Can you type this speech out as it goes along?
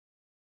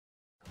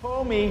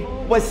Comey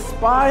was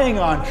spying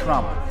on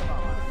Trump.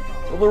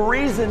 Well, the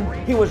reason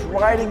he was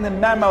writing the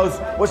memos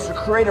was to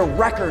create a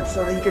record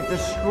so that he could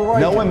destroy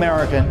No him.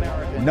 American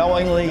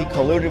knowingly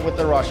colluded with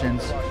the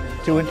Russians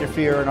to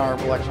interfere in our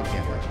election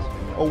campaigns.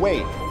 Oh,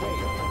 wait,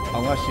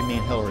 unless you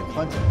mean Hillary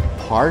Clinton.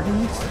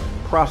 Pardons,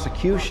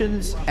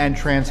 prosecutions, and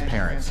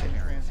transparency.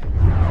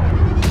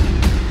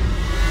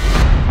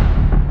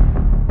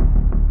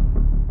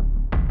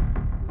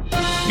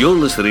 You're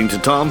listening to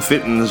Tom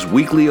Fitton's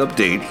weekly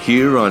update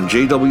here on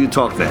JW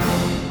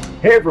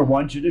TalkNet. Hey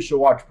everyone, Judicial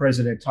Watch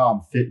President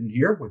Tom Fitton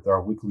here with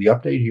our weekly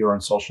update here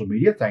on social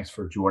media. Thanks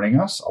for joining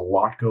us. A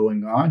lot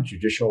going on.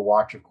 Judicial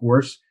Watch, of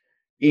course,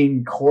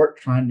 in court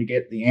trying to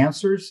get the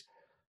answers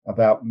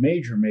about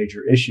major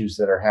issues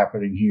that are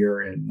happening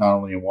here, not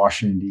only in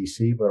Washington,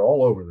 D.C., but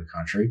all over the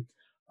country.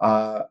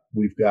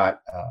 We've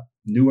got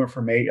new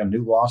information, a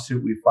new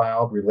lawsuit we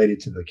filed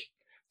related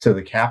to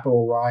the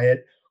Capitol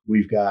riot.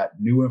 We've got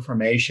new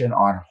information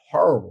on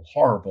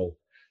horrible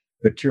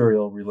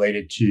material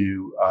related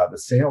to the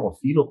sale of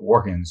fetal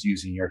organs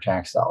using your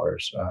tax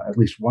dollars. At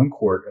least one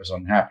court is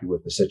unhappy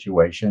with the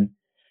situation.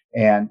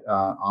 And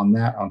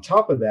on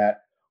top of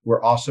that,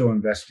 we're also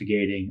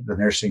investigating the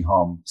nursing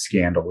home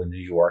scandal in New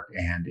York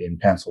and in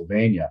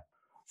Pennsylvania.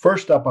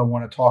 First up, I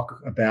want to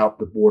talk about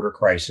the border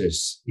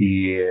crisis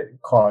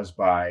caused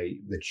by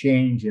the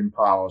change in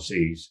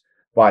policies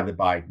by the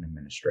Biden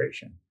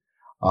administration.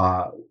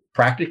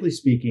 Practically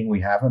speaking,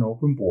 we have an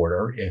open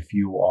border if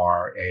you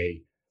are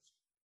a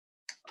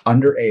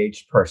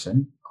underage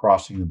person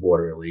crossing the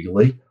border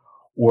illegally,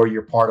 or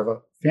you're part of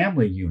a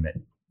family unit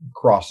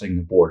crossing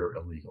the border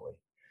illegally.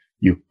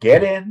 You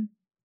get in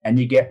and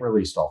you get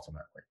released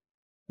ultimately.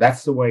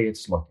 That's the way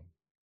it's looking.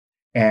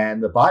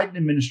 And the Biden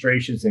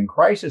administration's in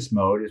crisis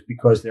mode is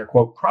because they're,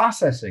 quote,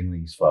 processing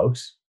these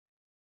folks,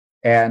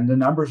 and the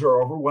numbers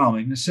are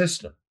overwhelming the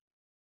system.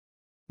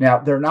 Now,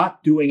 they're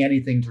not doing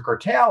anything to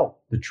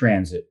curtail the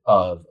transit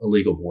of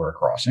illegal border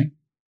crossing.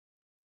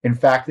 In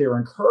fact, they're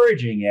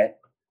encouraging it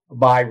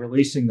by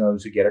releasing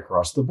those who get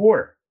across the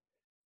border.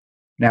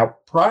 Now,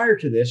 prior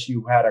to this,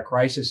 you had a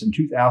crisis in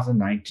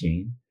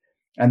 2019,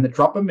 and the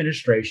Trump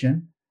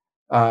administration,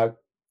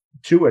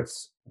 to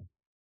its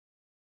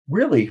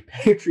really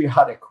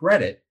patriotic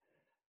credit,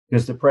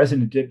 because the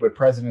president did what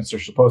presidents are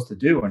supposed to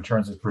do in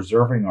terms of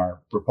preserving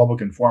our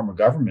Republican form of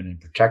government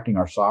and protecting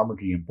our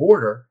sovereignty and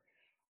border.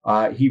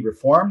 He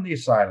reformed the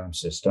asylum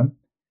system,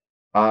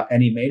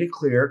 and he made it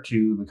clear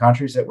to the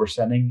countries that were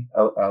sending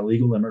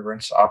illegal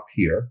immigrants up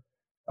here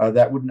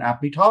that would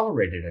not be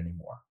tolerated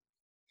anymore.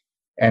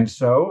 And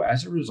so,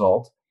 as a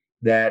result,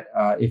 that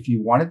if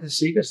you wanted to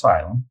seek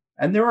asylum,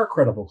 and there are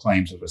credible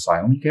claims of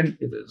asylum,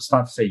 it's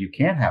not to say you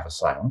can't have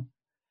asylum,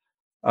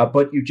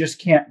 but you just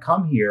can't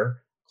come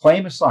here,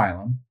 claim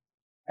asylum,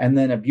 and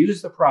then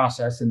abuse the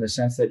process in the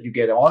sense that you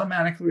get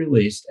automatically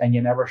released and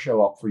you never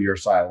show up for your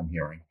asylum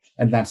hearing.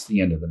 And that's the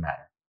end of the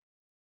matter.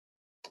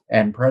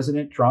 And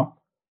President Trump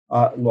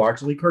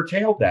largely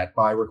curtailed that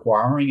by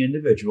requiring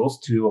individuals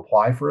to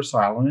apply for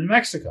asylum in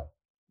Mexico.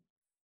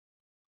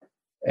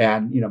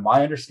 And,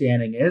 my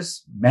understanding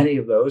is many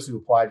of those who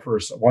applied for,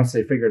 once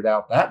they figured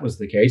out that was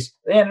the case,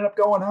 they ended up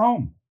going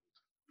home.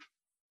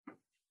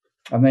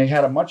 And they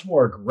had a much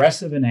more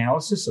aggressive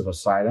analysis of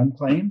asylum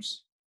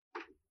claims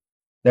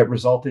that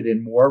resulted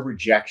in more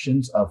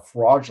rejections of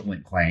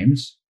fraudulent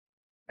claims.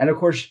 And of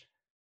course,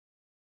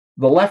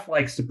 the left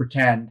likes to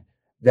pretend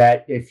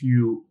that if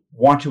you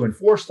want to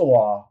enforce the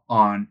law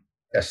on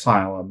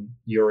asylum,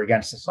 you're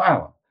against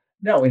asylum.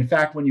 No, in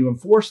fact, when you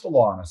enforce the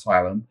law on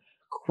asylum,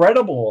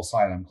 credible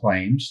asylum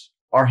claims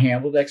are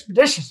handled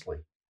expeditiously.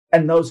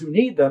 And those who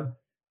need them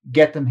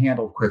get them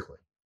handled quickly.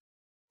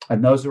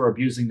 And those who are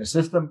abusing the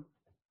system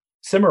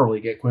similarly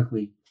get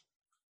quickly,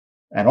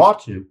 and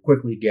ought to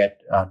quickly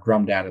get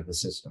drummed out of the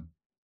system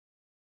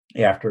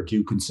after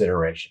due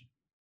consideration.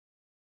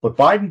 But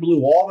Biden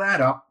blew all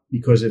that up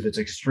because of its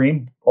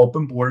extreme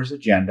open borders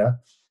agenda.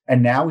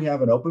 And now we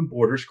have an open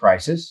borders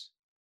crisis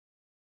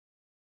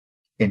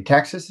in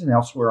Texas and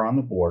elsewhere on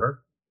the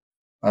border.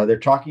 They're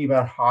talking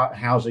about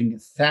housing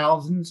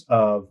thousands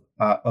of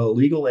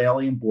illegal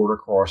alien border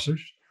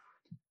crossers.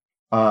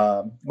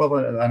 Well,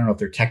 I don't know if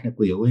they're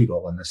technically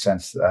illegal in the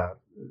sense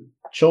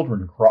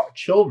children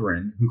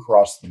who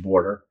cross the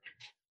border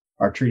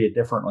are treated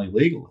differently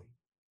legally.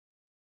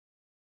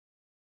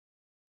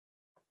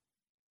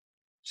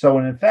 So,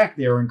 in fact,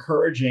 they're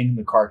encouraging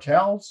the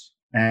cartels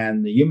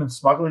and the human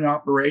smuggling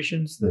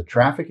operations, the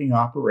trafficking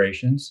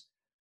operations,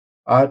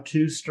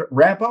 to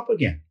ramp up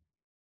again.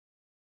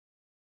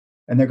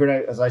 And they're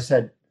going to, as I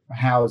said,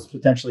 house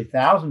potentially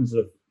thousands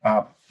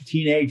of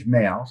teenage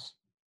males.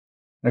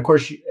 And of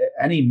course,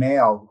 any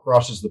male who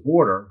crosses the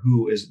border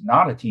who is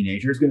not a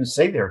teenager is going to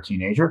say they're a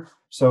teenager,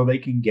 so they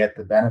can get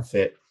the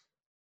benefit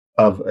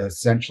of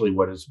essentially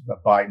what is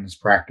Biden's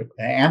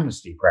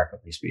amnesty,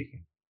 practically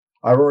speaking.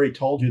 I've already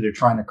told you they're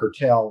trying to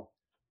curtail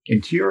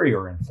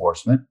interior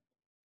enforcement,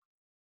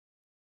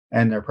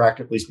 and they're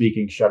practically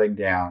speaking shutting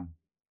down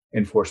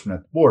enforcement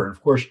at the border. And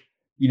of course,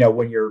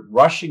 when you're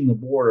rushing the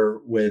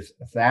border with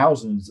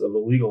thousands of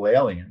illegal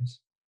aliens,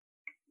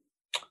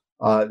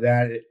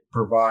 that it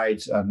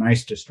provides a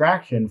nice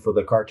distraction for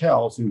the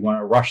cartels who want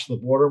to rush the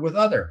border with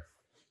other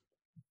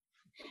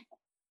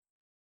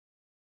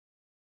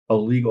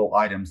illegal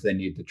items they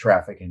need to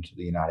traffic into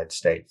the United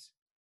States.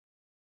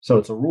 So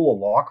it's a rule of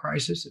law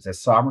crisis, it's a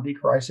sovereignty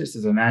crisis,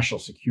 it's a national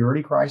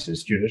security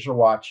crisis. Judicial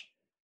Watch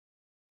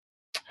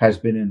has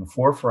been in the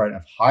forefront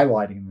of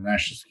highlighting the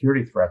national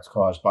security threats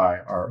caused by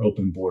our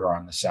open border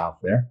on the south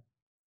there.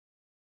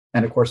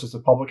 And of course, it's a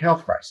public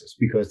health crisis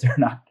because they're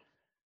not,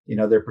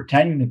 they're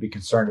pretending to be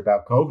concerned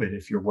about COVID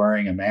if you're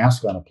wearing a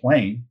mask on a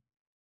plane.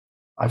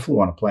 I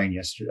flew on a plane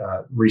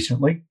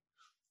recently.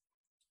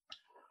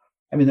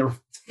 I mean, there were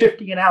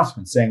 50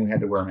 announcements saying we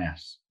had to wear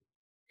masks.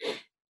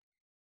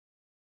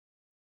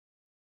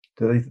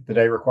 Did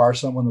they require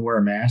someone to wear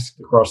a mask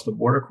to cross the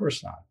border? Of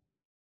course not.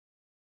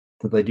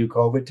 Did they do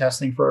COVID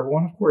testing for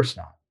everyone? Of course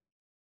not.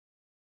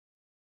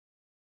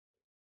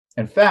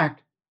 In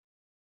fact,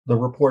 the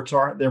reports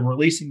are they're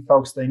releasing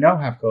folks they know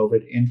have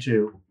COVID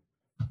into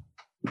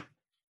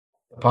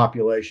the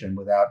population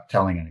without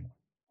telling anyone.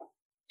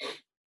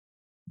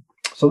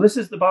 So this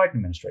is the Biden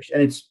administration,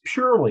 and it's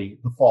purely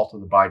the fault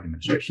of the Biden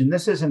administration.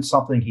 This isn't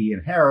something he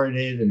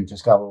inherited and it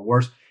just got a little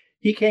worse.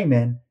 He came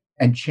in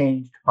and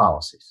changed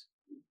policies.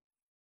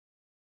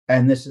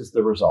 And this is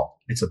the result.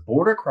 It's a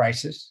border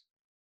crisis.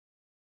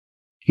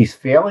 He's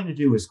failing to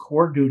do his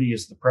core duty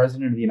as the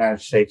president of the United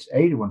States,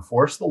 to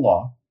enforce the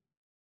law,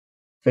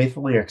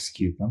 faithfully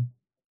execute them,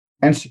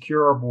 and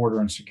secure our border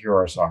and secure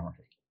our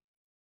sovereignty.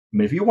 I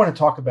mean, if you want to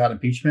talk about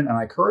impeachment, and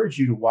I encourage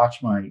you to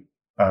watch my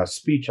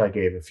speech I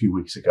gave a few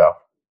weeks ago,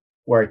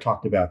 where I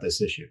talked about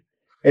this issue.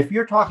 If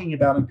you're talking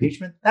about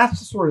impeachment, that's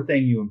the sort of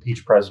thing you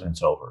impeach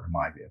presidents over, in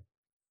my view.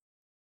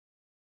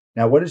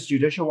 Now, what is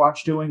Judicial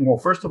Watch doing? Well,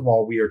 first of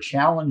all, we are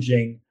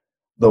challenging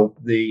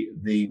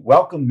the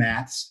welcome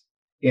mats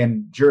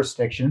in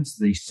jurisdictions,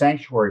 the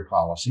sanctuary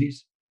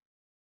policies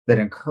that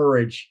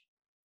encourage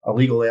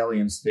illegal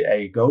aliens to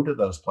A, go to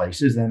those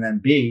places, and then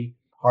B,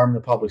 harm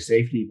the public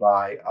safety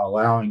by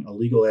allowing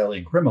illegal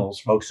alien criminals,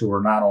 folks who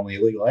are not only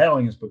illegal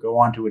aliens, but go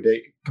on to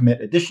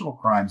commit additional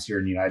crimes here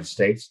in the United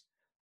States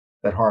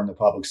that harm the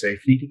public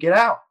safety, to get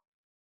out.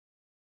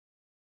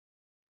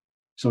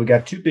 So we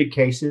got two big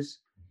cases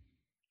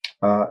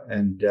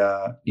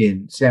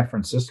in San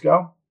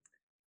Francisco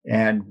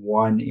and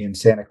one in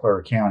Santa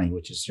Clara County,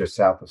 which is just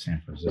south of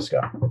San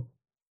Francisco,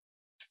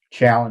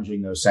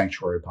 challenging those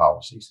sanctuary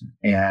policies.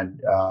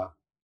 And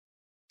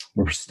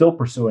we're still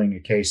pursuing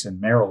a case in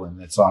Maryland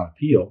that's on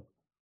appeal.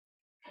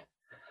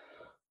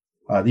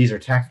 These are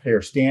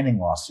taxpayer standing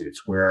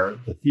lawsuits where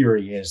the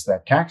theory is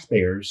that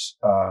taxpayers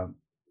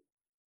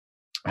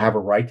have a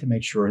right to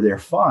make sure their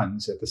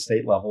funds at the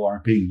state level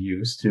aren't being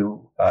used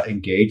to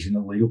engage in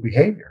illegal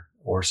behavior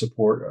or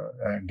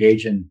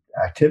engage in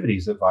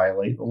activities that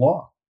violate the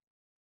law.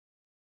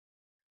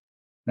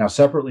 Now,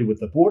 separately with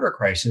the border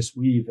crisis,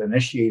 we've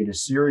initiated a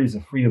series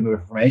of Freedom of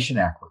Information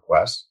Act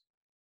requests.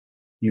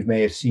 You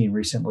may have seen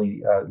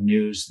recently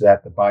news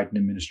that the Biden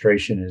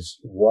administration is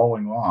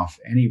walling off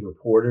any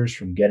reporters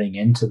from getting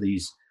into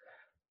these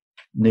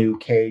new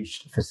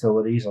caged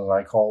facilities, as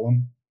I call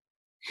them.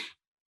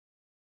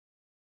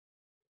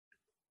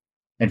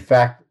 In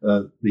fact,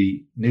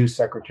 the new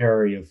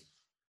Secretary of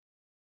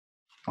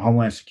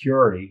Homeland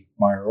Security,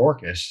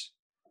 Mayorkas,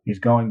 is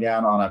going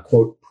down on a,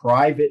 quote,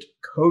 private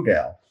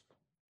CODEL,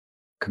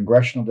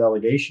 congressional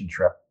delegation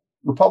trip,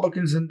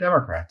 Republicans and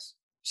Democrats,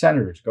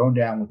 senators going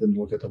down with them to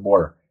look at the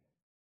border.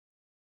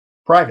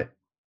 Private.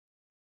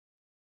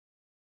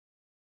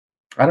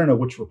 I don't know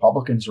which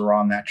Republicans are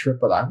on that trip,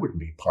 but I wouldn't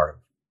be part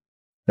of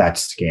that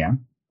scam.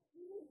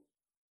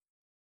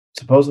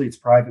 Supposedly it's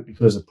private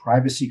because of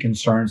privacy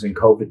concerns and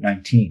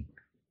COVID-19.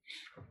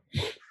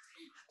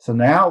 So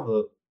now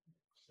the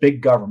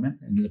big government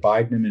and the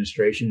Biden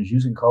administration is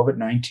using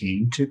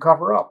COVID-19 to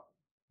cover up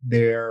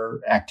their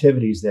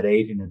activities that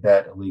aid and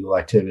abet illegal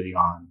activity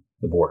on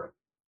the border.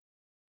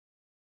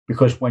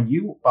 Because when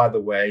you, by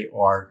the way,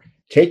 are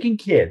taking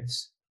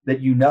kids that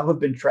you know have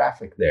been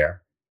trafficked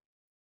there,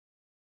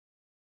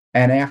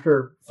 and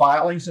after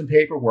filing some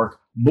paperwork,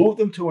 move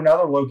them to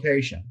another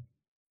location,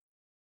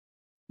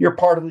 you're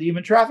part of the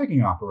human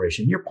trafficking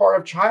operation. You're part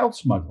of child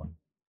smuggling.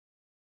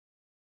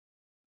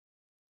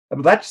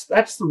 That's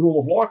the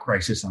rule of law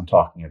crisis I'm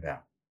talking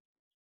about.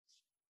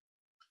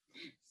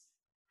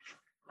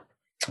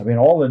 I mean,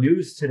 all the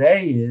news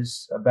today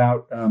is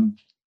about,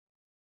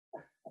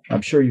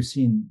 I'm sure you've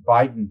seen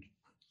Biden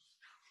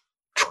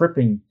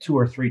tripping 2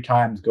 or 3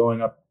 times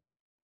going up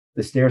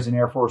the stairs in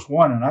Air Force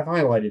One. And I've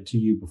highlighted to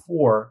you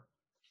before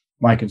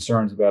my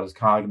concerns about his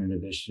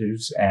cognitive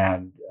issues.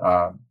 And,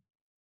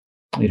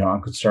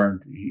 I'm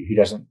concerned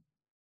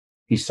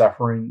he's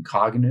suffering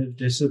cognitive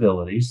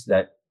disabilities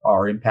that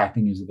are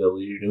impacting his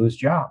ability to do his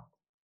job.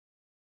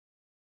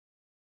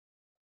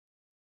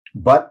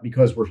 But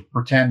because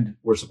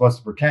we're supposed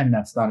to pretend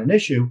that's not an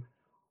issue,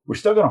 we're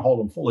still going to hold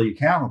him fully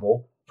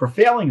accountable for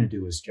failing to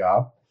do his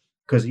job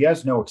because he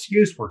has no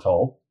excuse, we're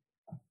told.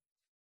 I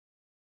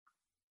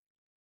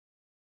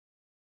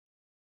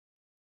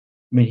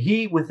mean,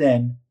 he,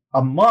 within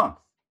a month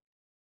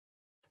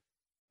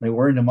I mean,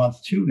 we're into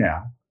month 2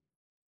 now.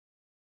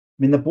 I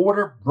mean, the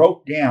border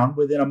broke down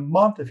within a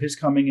month of his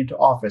coming into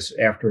office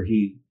after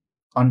he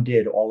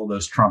undid all of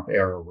those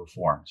Trump-era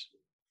reforms.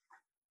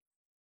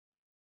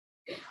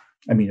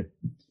 I mean, if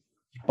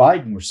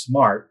Biden was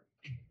smart,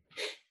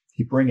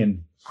 he'd bring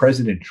in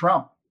President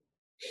Trump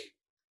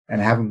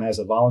and have him as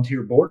a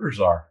volunteer border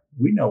czar.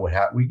 We know what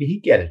happened.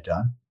 He'd get it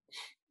done.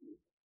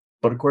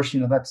 But of course,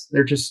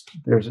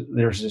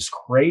 there's this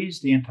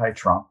crazed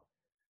anti-Trump,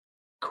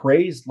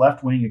 crazed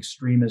left-wing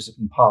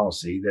extremism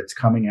policy that's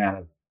coming out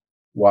of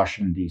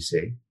Washington,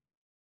 D.C.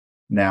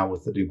 now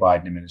with the new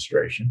Biden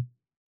administration.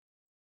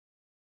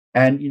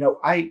 And,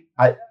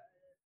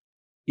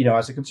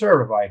 as a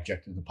conservative, I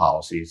object to the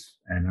policies,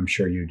 and I'm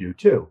sure you do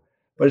too.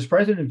 But as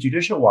president of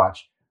Judicial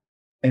Watch,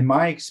 in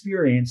my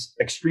experience,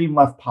 extreme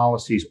left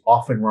policies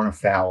often run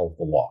afoul of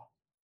the law.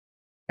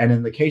 And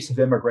in the case of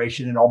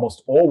immigration, it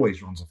almost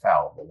always runs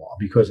afoul of the law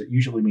because it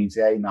usually means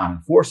A, not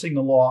enforcing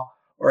the law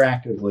or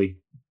actively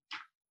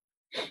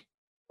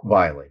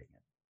violating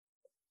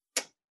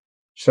it.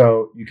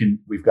 So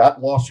we've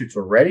got lawsuits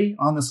already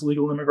on this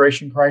illegal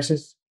immigration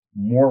crisis.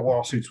 More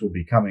lawsuits will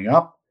be coming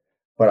up.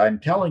 But I'm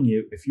telling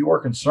you, if you are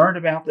concerned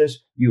about this,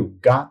 you've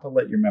got to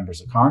let your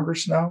members of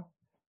Congress know.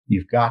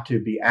 You've got to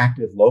be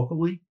active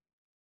locally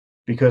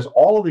because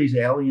all of these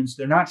aliens,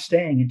 they're not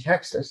staying in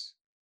Texas.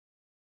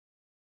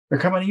 They're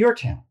coming to your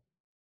town.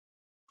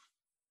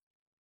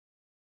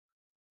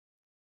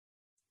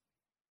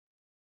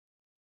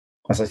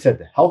 As I said,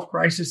 the health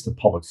crisis, the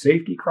public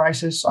safety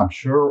crisis, I'm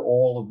sure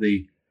all of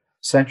the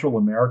Central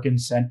American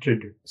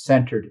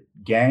centered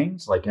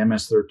gangs like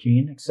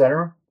MS-13, et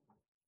cetera,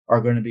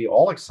 are going to be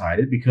all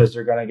excited because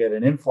they're going to get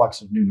an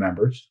influx of new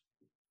members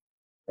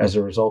as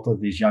a result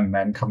of these young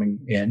men coming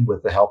in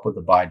with the help of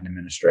the Biden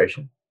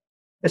administration.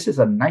 This is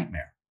a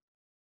nightmare.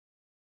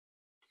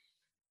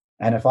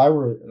 And if I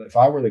were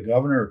the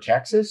governor of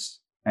Texas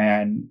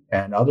and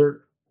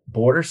other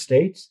border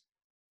states,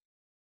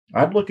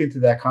 I'd look into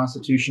that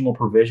constitutional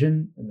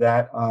provision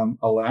that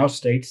allows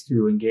states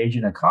to engage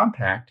in a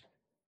compact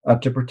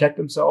to protect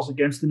themselves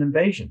against an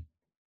invasion.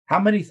 How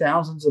many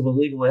thousands of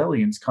illegal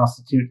aliens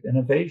constitute an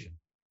invasion?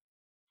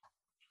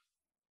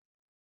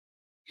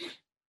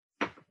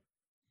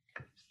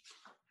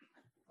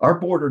 Our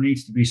border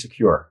needs to be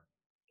secure.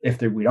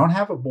 If we don't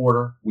have a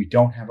border, we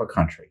don't have a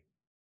country.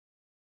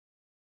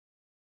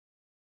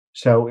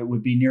 So it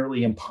would be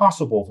nearly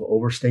impossible to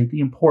overstate the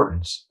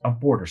importance of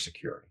border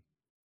security.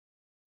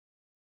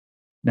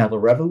 Now, the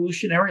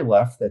revolutionary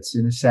left that's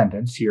in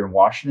ascendance here in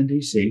Washington,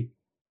 D.C.,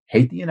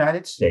 hate the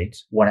United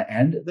States, want to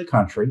end the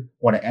country,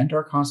 want to end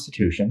our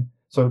Constitution.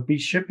 So it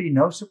should be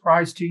no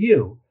surprise to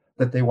you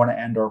that they want to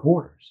end our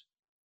borders.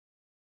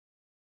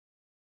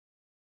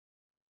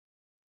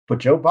 But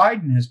Joe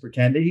Biden has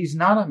pretended he's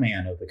not a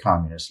man of the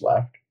communist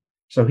left.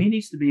 So he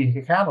needs to be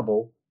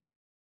accountable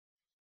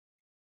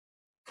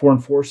for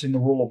enforcing the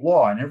rule of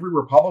law. And every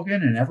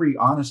Republican and every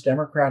honest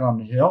Democrat on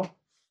the Hill,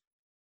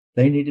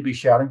 they need to be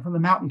shouting from the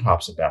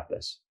mountaintops about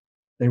this.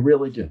 They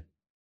really do.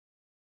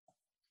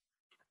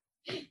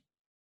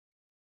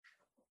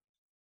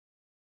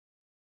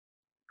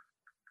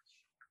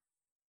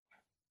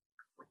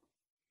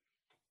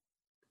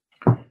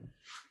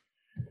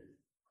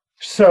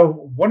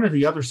 So one of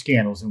the other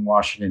scandals in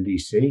Washington,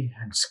 D.C.,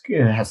 and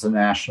it has the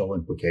national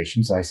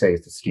implications. I say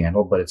it's a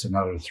scandal, but it's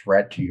another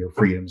threat to your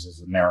freedoms as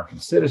an American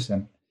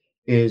citizen,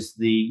 is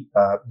the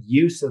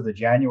use of the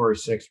January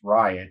 6th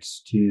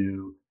riots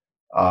to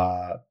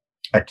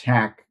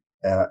attack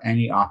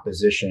any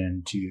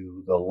opposition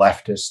to the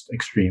leftist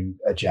extreme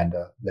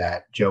agenda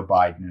that Joe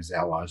Biden and his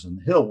allies on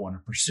the Hill want to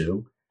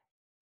pursue.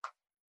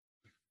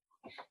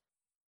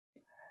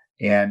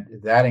 And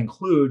that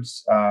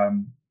includes...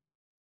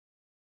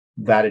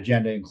 that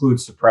agenda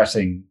includes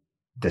suppressing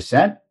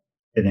dissent.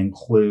 It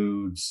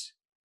includes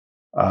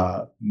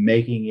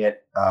making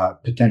it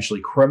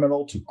potentially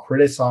criminal to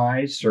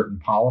criticize certain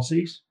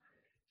policies.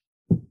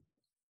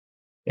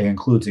 It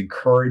includes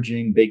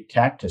encouraging big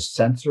tech to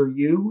censor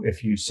you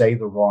if you say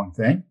the wrong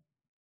thing.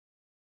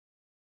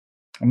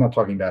 I'm not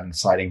talking about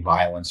inciting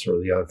violence or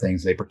the other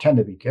things they pretend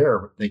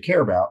to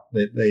care about,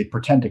 they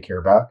pretend to care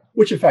about,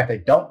 which in fact they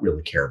don't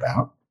really care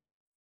about.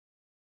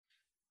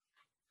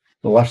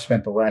 The left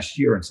spent the last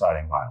year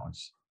inciting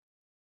violence.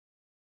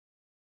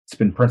 It's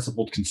been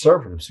principled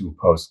conservatives who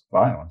oppose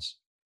violence.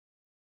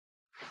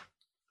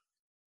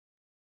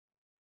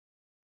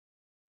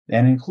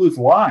 And includes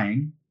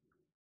lying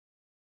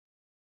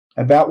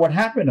about what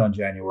happened on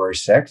January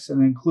 6th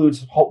and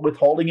includes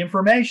withholding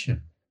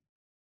information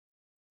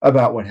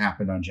about what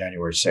happened on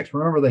January 6th.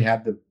 Remember, they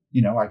had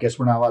I guess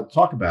we're not allowed to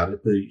talk about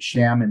it, the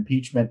sham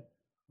impeachment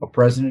of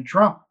President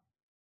Trump.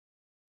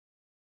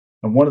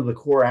 And one of the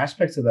core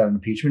aspects of that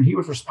impeachment, he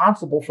was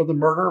responsible for the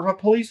murder of a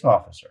police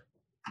officer.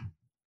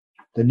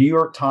 The New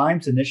York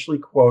Times initially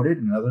quoted,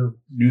 and other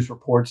news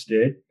reports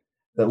did,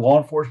 that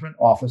law enforcement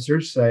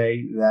officers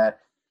say that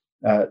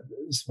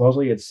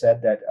supposedly it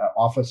said that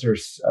Officer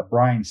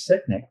Brian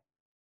Sicknick,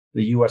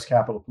 the U.S.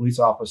 Capitol Police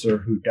officer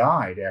who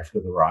died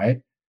after the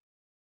riot,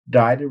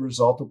 died as a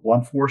result of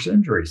blunt force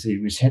injuries. He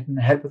was hit in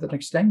the head with an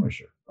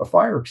extinguisher, a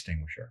fire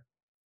extinguisher.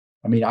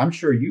 I mean, I'm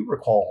sure you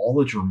recall all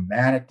the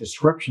dramatic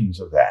descriptions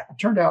of that. It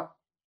turned out,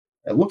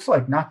 it looks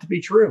like not to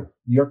be true.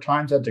 New York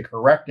Times had to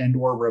correct and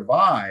or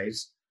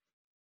revise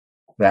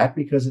that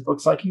because it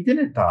looks like he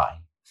didn't die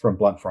from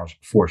blunt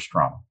force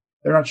trauma.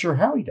 They're not sure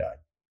how he died.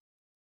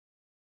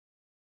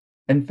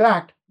 In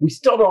fact, we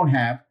still don't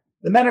have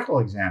the medical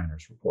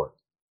examiner's report,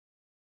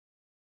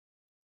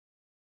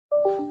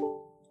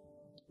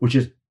 which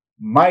is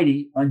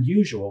mighty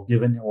unusual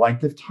given the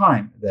length of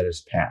time that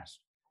has passed.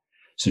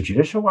 So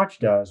Judicial Watch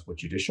does what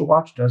Judicial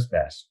Watch does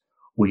best.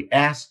 We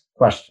ask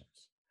questions.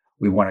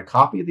 We want a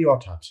copy of the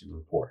autopsy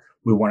report.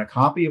 We want a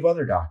copy of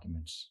other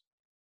documents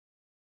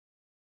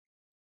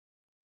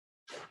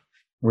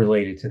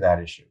related to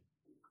that issue.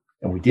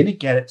 And we didn't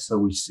get it, so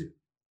we sued.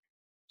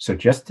 So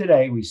just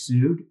today, we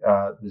sued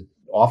the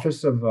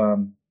office of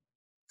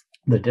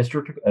the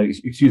District,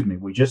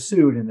 we just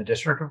sued in the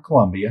District of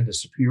Columbia, the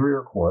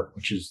Superior Court,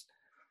 which is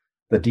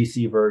the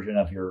DC version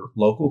of your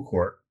local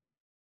court,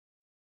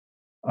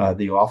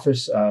 the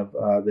office of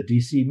the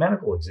DC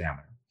medical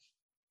examiner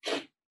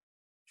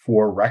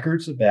for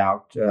records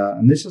about,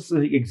 and this is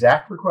the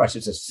exact request,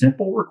 it's a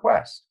simple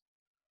request.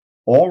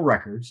 All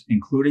records,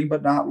 including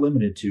but not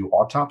limited to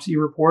autopsy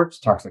reports,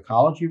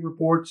 toxicology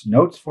reports,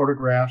 notes,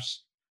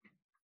 photographs,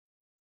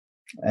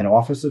 and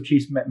Office of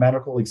Chief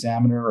Medical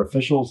Examiner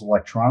officials'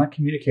 electronic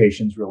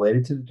communications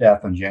related to the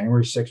death on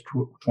January 6,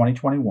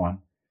 2021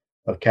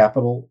 of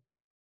Capitol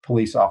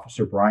Police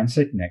Officer Brian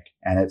Sicknick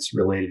and its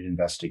related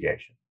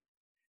investigation.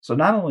 So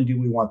not only do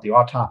we want the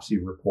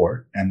autopsy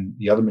report and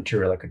the other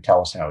material that could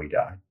tell us how he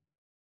died,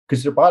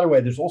 because by the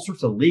way, there's all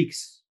sorts of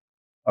leaks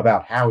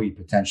about how he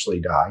potentially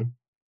died,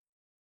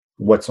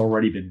 what's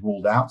already been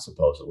ruled out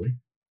supposedly.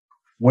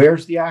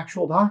 Where's the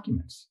actual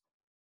documents?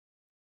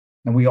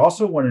 And we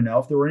also want to know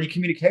if there were any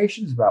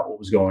communications about what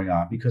was going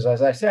on, because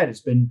as I said,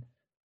 it's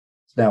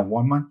now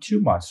 1 month,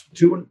 2 months,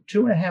 two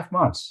and a half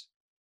months.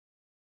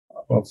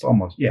 Well, it's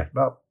almost,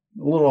 about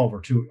a little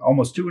over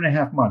almost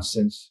 2.5 months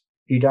since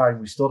he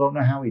died. We still don't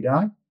know how he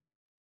died.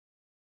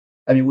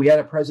 I mean, we had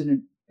a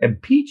president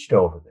impeached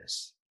over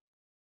this.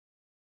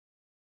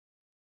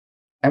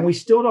 And we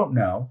still don't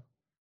know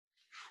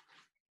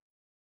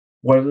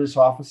whether this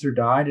officer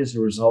died as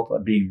a result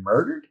of being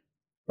murdered,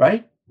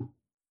 right?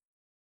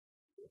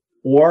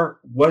 Or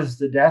was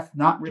the death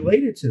not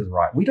related to the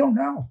riot? We don't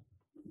know.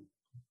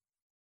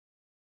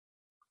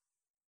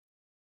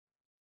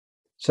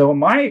 So in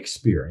my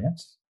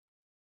experience,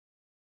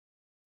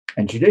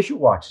 and Judicial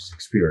Watch's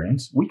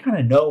experience, we kind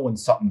of know when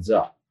something's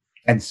up.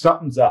 And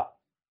something's up.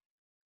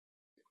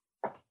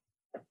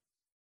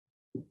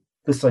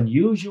 This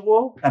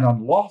unusual and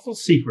unlawful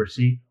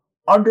secrecy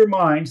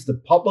undermines the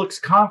public's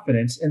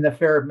confidence in the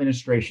fair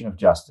administration of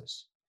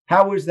justice.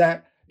 How is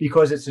that?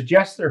 Because it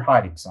suggests they're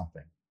hiding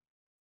something.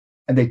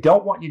 And they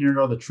don't want you to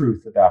know the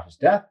truth about his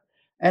death.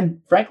 And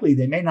frankly,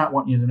 they may not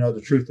want you to know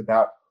the truth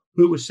about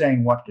who was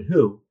saying what to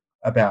who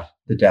about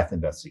the death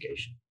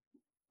investigation.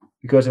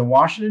 Because in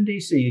Washington,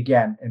 D.C.,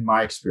 again, in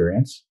my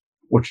experience,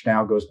 which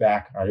now goes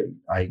back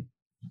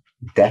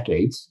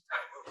decades,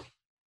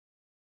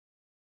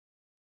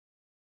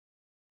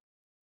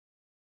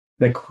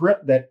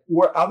 that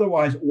or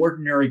otherwise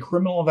ordinary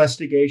criminal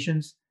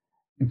investigations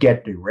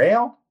get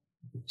derailed,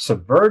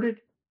 subverted,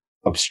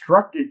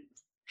 obstructed,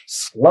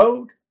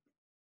 slowed,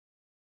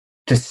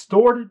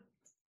 distorted,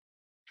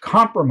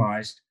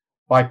 compromised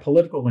by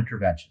political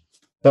intervention.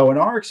 Though in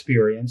our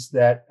experience,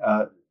 that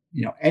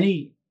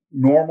any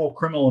normal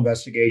criminal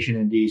investigation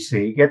in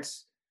D.C.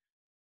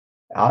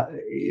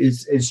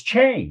 is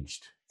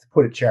changed, to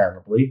put it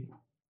charitably,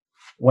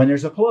 when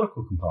there's a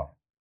political component.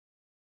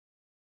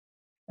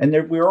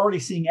 And we're already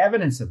seeing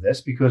evidence of this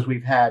because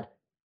we've had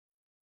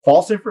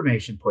false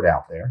information put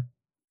out there,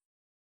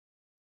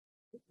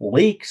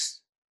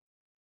 leaks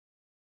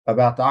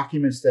about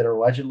documents that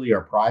allegedly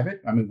are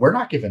private. I mean, we're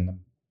not giving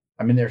them.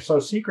 I mean, they're so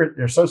secret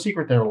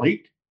they're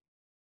leaked.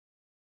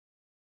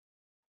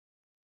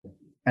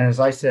 And as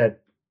I said,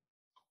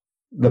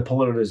 the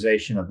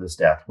politicization of this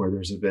death, where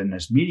there's been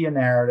this media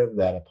narrative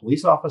that a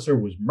police officer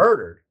was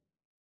murdered,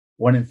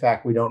 when in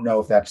fact we don't know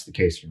if that's the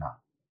case or not.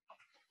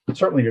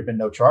 Certainly, there have been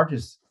no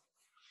charges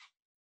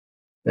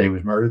that he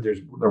was murdered.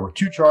 There were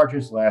 2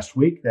 charges last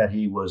week that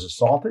he was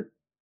assaulted,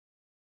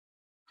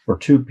 or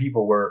 2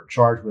 people were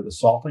charged with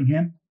assaulting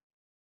him.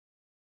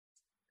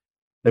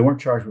 They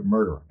weren't charged with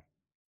murdering him.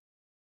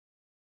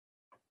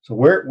 So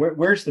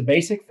where's the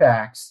basic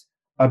facts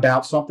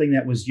about something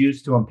that was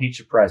used to impeach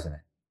a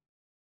president?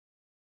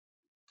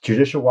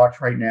 Judicial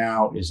Watch right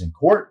now is in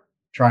court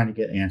trying to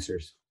get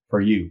answers for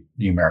you,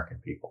 the American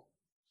people.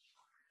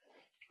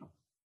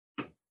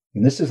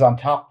 And this is on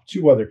top of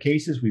 2 other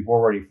cases we've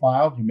already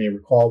filed. You may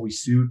recall we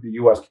sued the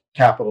U.S.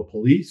 Capitol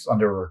Police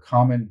under a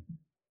common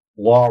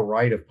law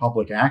right of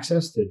public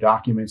access to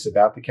documents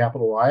about the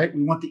Capitol riot.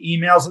 We want the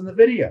emails and the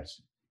videos.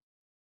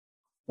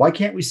 Why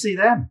can't we see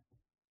them?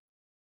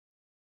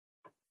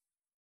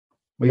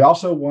 We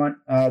also want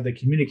the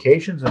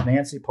communications of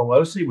Nancy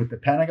Pelosi with the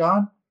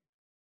Pentagon.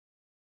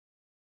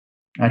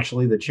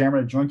 actually the chairman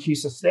of Joint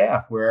Chiefs of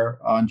Staff, where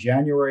on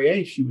January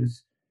 8th, she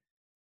was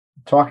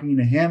talking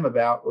to him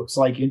about looks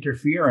like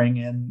interfering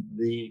in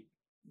the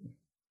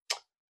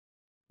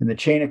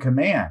chain of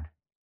command.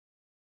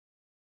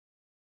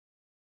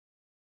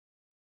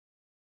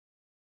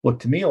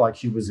 Looked to me like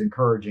she was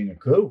encouraging a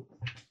coup.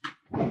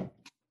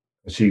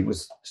 She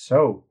was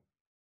so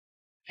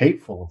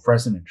hateful of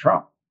President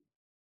Trump,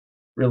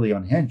 really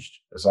unhinged,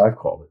 as I've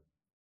called it.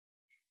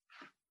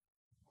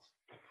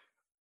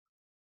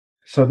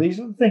 So these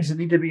are the things that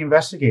need to be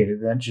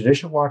investigated, and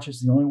Judicial Watch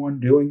is the only one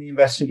doing the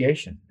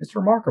investigation. It's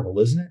remarkable,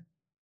 isn't it?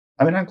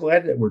 I mean, I'm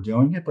glad that we're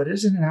doing it, but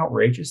isn't it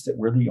outrageous that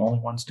we're the only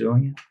ones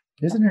doing it?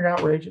 Isn't it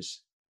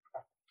outrageous?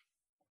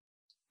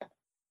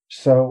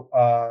 So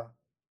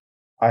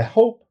I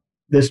hope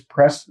this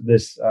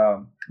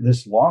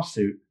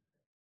lawsuit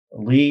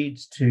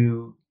leads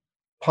to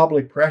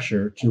public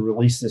pressure to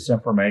release this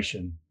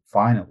information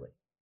finally.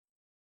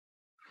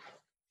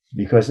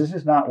 Because this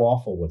is not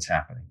lawful what's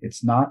happening.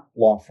 It's not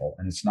lawful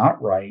and it's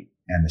not right.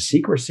 And the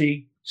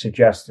secrecy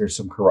suggests there's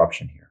some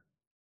corruption here.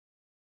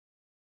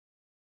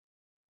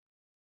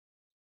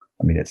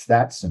 I mean, it's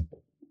that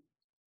simple.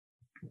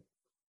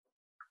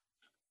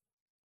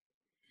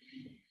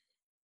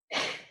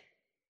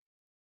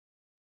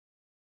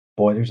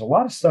 Boy, there's a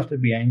lot of stuff to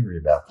be angry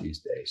about these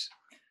days.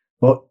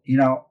 But,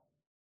 and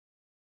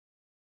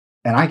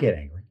I get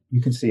angry.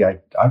 You can see I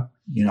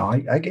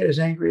get as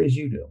angry as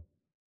you do.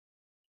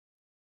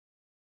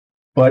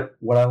 But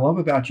what I love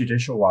about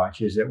Judicial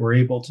Watch is that we're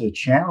able to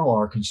channel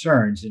our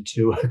concerns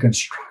into a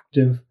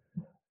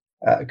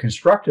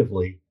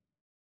constructively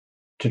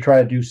to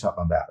try to do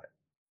something about it,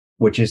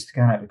 which is to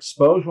kind of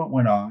expose what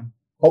went on,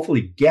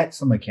 hopefully get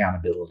some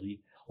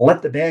accountability,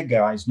 let the bad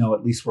guys know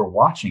at least we're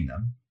watching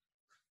them,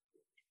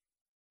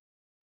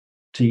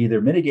 to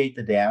either mitigate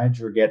the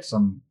damage or get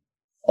some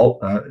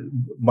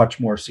much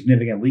more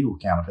significant legal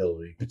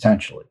accountability,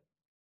 potentially.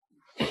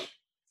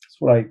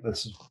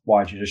 This is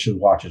why Judicial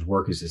Watch's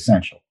work is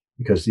essential,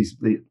 because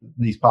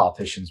these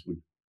politicians would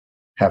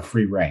have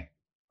free rein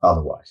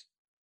otherwise.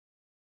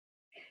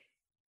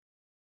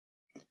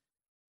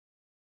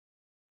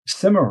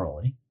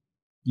 Similarly,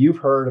 you've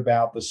heard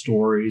about the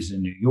stories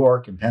in New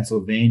York and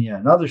Pennsylvania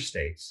and other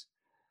states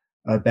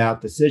about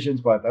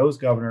decisions by those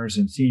governors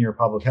and senior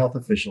public health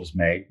officials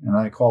made, and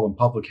I call them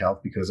public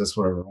health because that's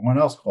what everyone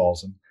else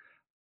calls them,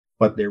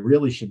 but they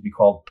really should be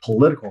called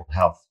political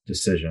health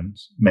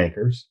decisions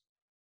makers.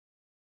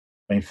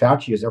 I mean,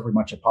 Fauci is every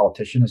much a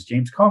politician as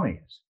James Comey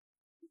is.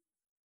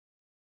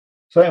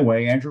 So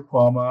anyway, Andrew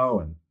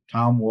Cuomo and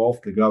Tom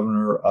Wolf, the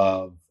governor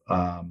of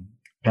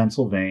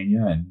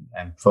Pennsylvania,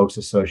 and folks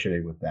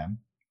associated with them,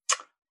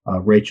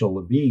 Rachel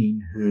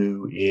Levine,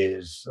 who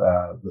is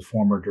the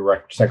former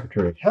Direct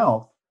Secretary of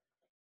Health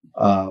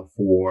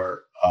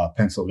for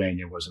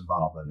Pennsylvania, was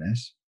involved in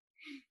this,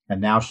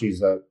 and now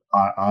she's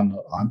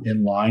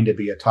in line to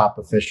be a top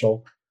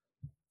official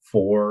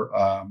for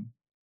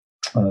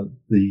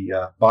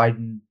the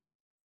Biden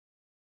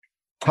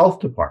Health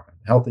Department,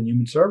 Health and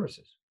Human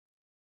Services.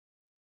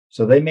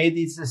 So they made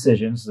these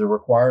decisions that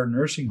require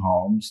nursing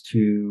homes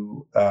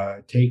to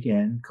take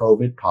in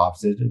COVID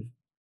positive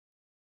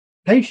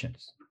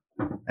patients.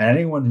 And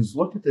anyone who's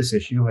looked at this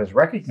issue has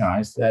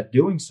recognized that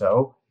doing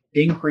so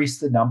increased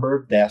the number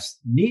of deaths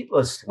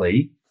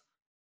needlessly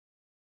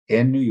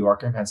in New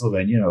York and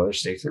Pennsylvania and other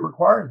states that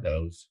required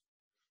those.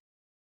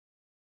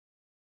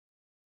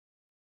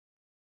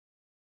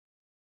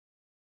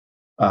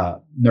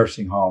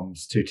 Nursing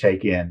homes to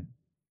take in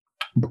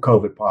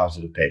COVID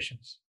positive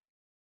patients.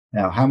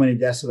 Now, how many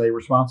deaths are they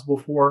responsible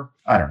for?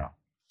 I don't know.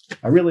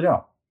 I really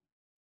don't.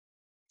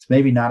 It's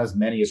maybe not as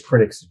many as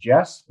critics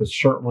suggest, but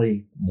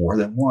certainly more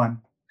than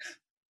one.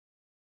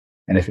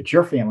 And if it's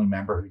your family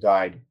member who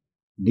died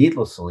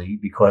needlessly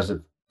because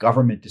of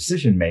government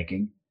decision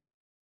making,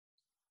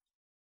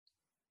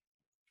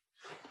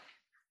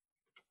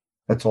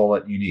 that's all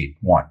that you need.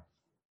 One.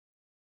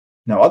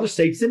 Now, other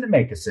states didn't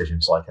make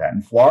decisions like that.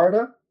 In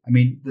Florida, I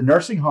mean, the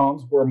nursing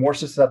homes were more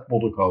susceptible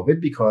to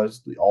COVID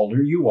because the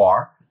older you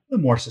are, the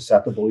more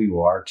susceptible you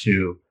are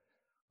to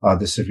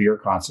the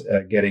severe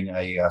getting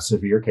a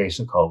severe case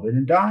of COVID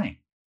and dying.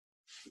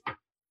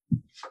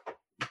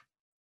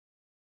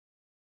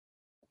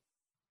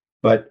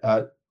 But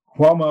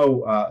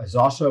Cuomo is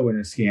also in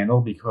a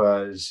scandal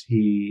because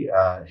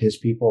his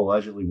people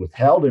allegedly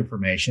withheld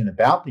information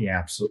about the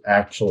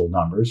actual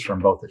numbers from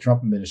both the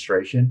Trump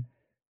administration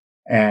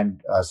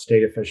and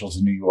state officials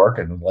in New York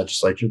and the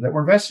legislature that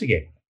were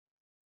investigating.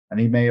 And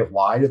he may have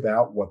lied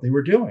about what they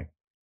were doing.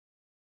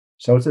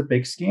 So it's a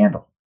big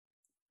scandal.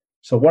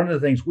 So one of the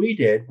things we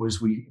did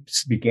was we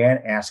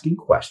began asking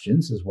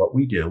questions, is what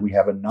we do. We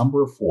have a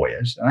number of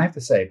FOIAs. And I have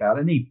to say, about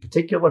any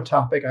particular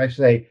topic, I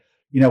say,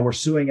 we're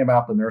suing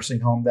about the nursing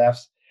home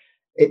deaths.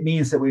 It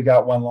means that we've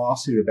got one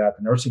lawsuit about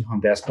the nursing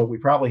home deaths, but we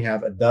probably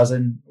have a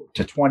dozen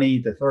to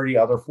 20 to 30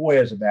 other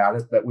FOIAs about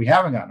it that we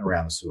haven't gotten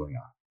around to suing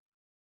on.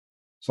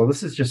 So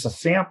this is just a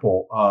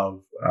sample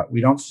of, we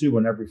don't sue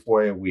on every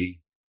FOIA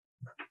we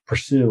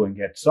pursue and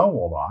get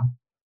stonewalled on.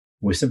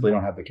 We simply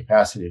don't have the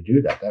capacity to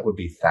do that. That would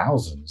be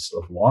thousands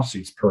of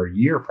lawsuits per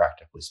year,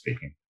 practically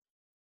speaking.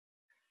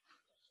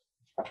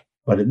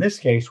 But in this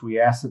case, we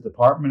asked the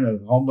Department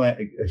of Homeland,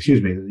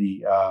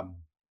 the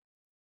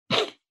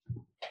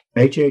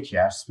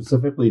HHS,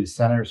 specifically the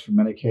Centers for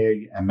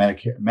Medicare and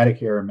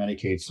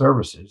Medicaid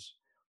Services,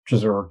 which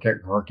is a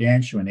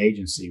gargantuan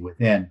agency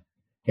within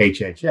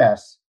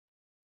HHS,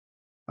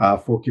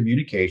 for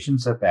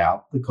communications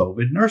about the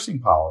COVID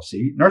nursing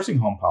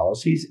home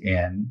policies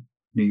in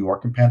New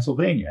York and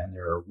Pennsylvania. And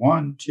there are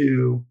 1,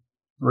 2,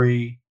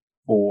 3,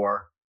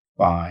 4,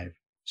 5,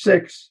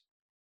 6.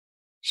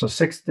 So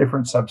 6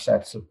 different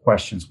subsets of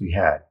questions we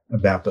had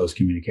about those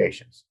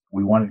communications.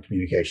 We wanted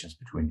communications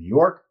between New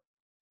York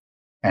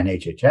and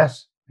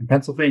HHS and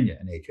Pennsylvania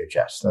and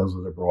HHS. Those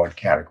are the broad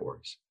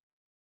categories.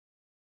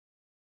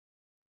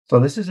 So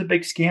this is a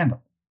big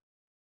scandal.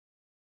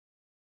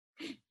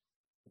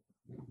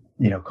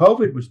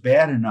 COVID was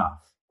bad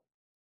enough,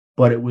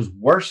 but it was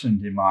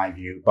worsened, in my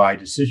view, by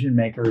decision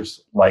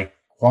makers like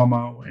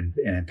Cuomo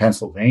in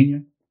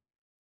Pennsylvania,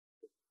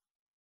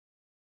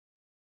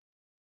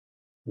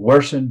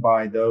 worsened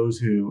by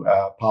those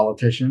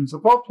politicians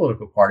of both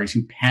political parties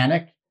who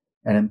panicked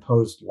and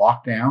imposed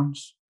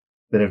lockdowns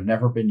that have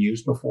never been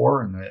used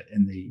before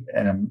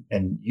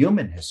in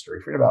human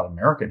history, forget about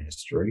American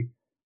history,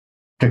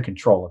 to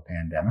control a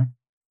pandemic.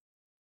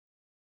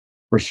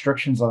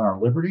 Restrictions on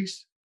our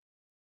liberties,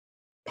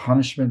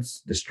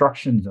 punishments,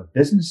 destructions of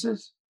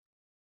businesses,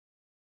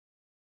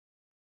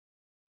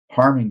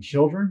 harming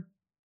children,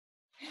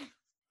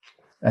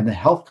 and the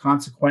health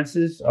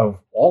consequences of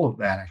all of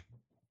that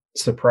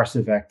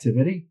suppressive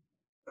activity,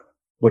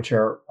 which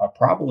are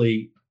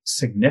probably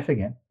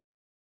significant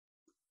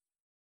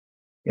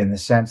in the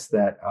sense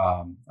that,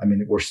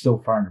 we're still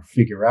trying to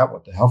figure out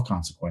what the health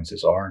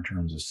consequences are in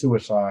terms of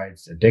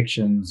suicides,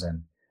 addictions,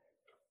 and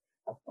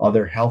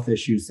other health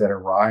issues that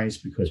arise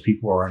because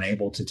people are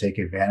unable to take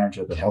advantage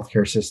of the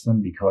healthcare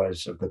system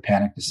because of the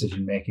panic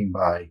decision-making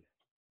by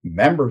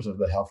members of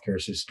the healthcare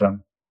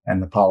system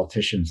and the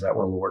politicians that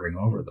were lording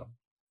over them.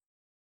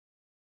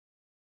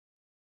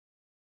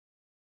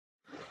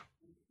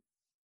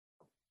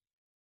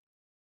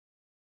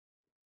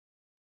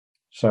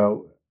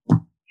 So,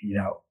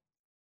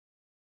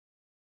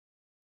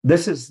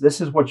 this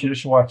is what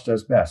Judicial Watch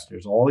does best.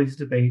 There's all these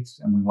debates,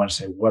 and we want to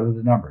say, what are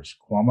the numbers?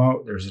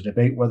 There's a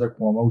debate whether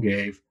Cuomo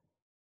gave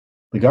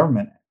the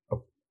government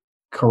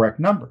correct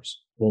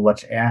numbers. Well,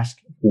 let's ask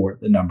for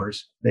the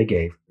numbers they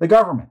gave the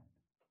government.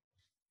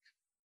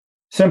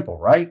 Simple,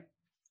 right?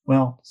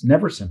 Well, it's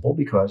never simple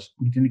because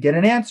we didn't get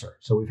an answer,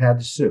 so we've had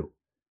to sue.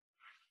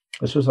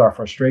 This was our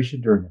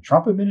frustration during the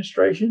Trump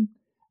administration,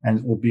 and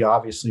it will be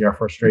obviously our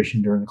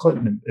frustration during the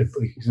Clinton,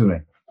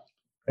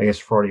 I guess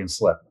Freudian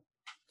slip.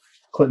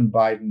 Clinton,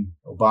 Biden,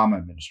 Obama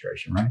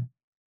administration, right?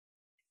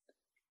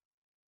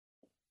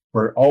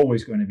 We're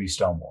always going to be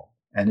stonewalled.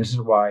 And this is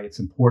why it's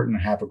important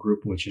to have a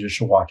group with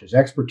Judicial Watch's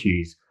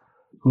expertise,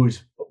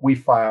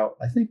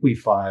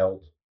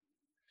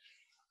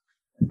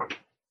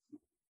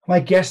 my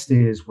guess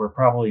is we're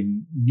probably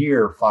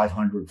near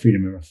 500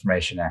 Freedom of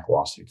Information Act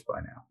lawsuits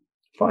by now.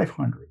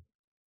 500.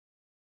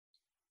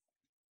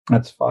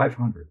 That's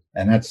 500.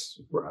 And that's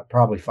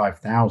probably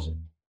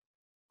 5,000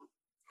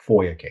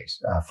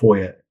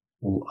 FOIA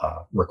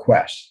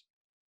requests.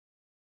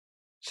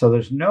 So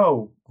there's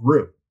no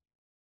group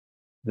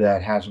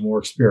that has more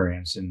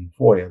experience in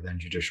FOIA than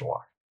Judicial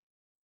Watch.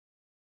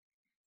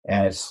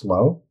 And it's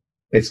slow,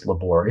 it's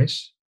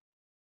laborious,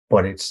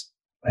 but it's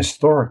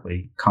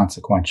historically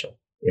consequential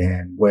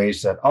in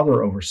ways that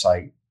other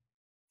oversight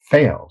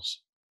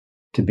fails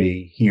to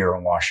be here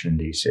in Washington,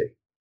 D.C.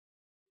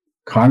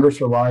 Congress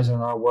relies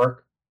on our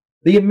work.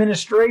 The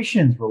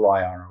administrations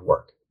rely on our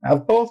work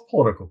of both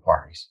political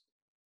parties.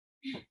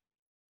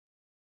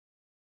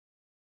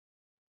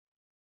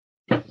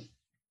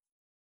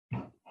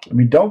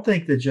 Don't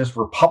think that just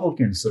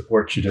Republicans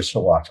support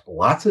Judicial Watch.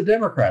 Lots of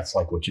Democrats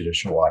like what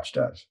Judicial Watch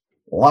does.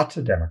 Lots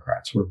of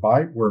Democrats.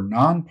 We're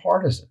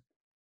nonpartisan.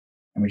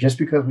 Just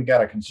because we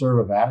got a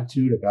conservative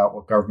attitude about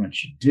what government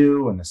should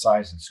do and the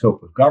size and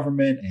scope of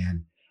government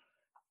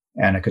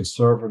and a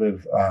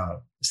conservative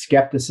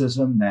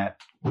skepticism that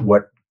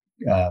what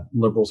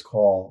liberals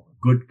call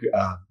good,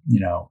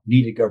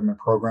 needed government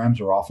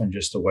programs are often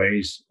just a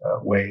way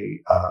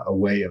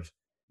of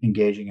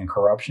engaging in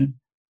corruption.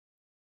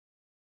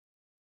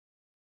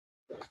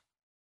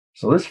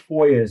 So this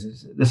FOIA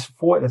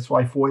that's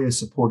why FOIA is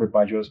supported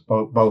by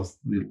both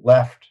the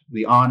left,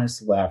 the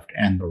honest left,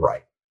 and the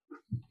right.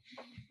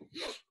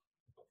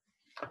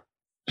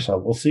 So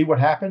we'll see what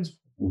happens.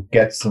 We'll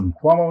get some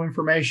Cuomo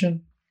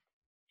information.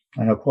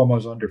 I know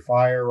Cuomo's under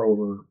fire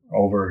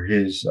over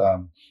his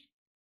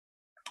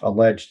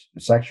alleged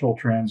sexual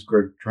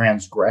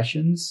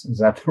transgressions. Is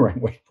that the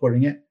right way of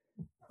putting it?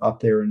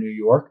 Up there in New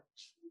York.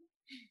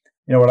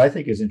 What I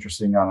think is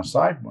interesting on a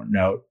side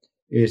note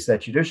is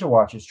that Judicial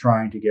Watch is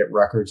trying to get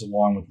records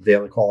along with the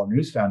Daily Caller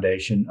News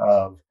Foundation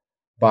of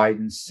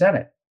Biden's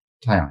Senate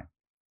time,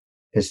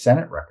 his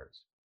Senate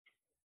records.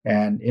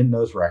 And in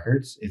those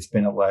records, it's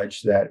been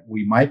alleged that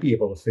we might be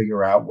able to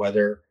figure out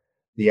whether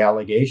the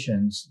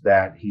allegations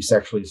that he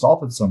sexually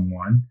assaulted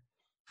someone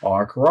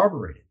are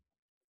corroborated.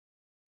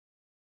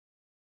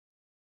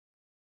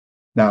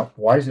 Now,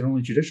 why is it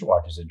only Judicial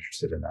Watch is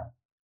interested in that?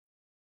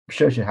 It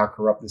shows you how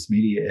corrupt this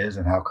media is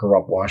and how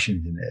corrupt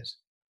Washington is,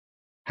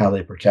 how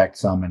they protect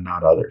some and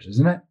not others,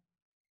 isn't it?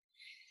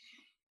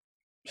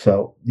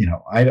 So,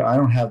 I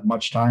don't have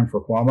much time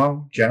for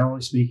Cuomo,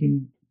 generally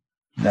speaking.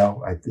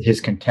 No,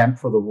 his contempt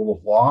for the rule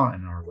of law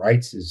and our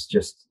rights is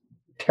just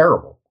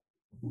terrible.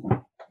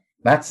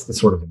 That's the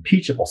sort of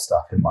impeachable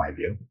stuff, in my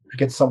view. If you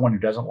get someone who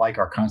doesn't like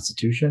our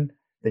Constitution,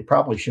 they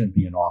probably shouldn't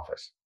be in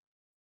office.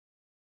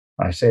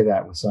 I say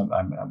that with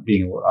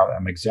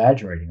I'm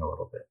exaggerating a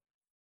little bit.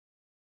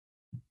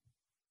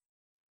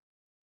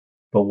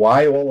 But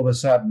why all of a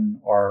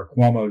sudden are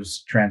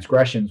Cuomo's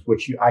transgressions,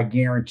 which I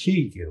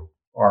guarantee you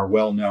are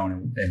well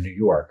known in New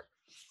York,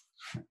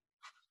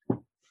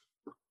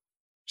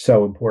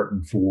 so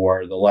important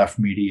for the left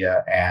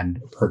media and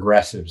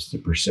progressives to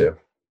pursue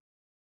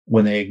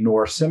when they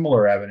ignore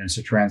similar evidence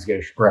of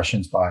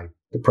transgressions by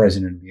the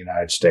President of the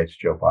United States,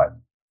 Joe Biden?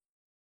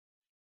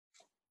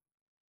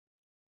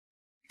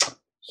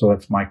 So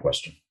that's my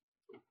question.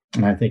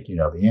 And I think you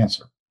know the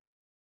answer.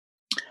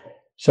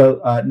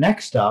 So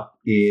next up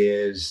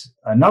is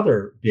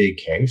another big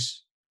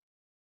case.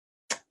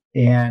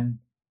 And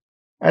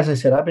as I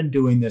said, I've been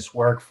doing this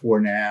work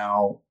for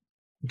now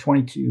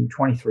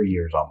 23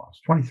 years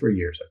almost. 23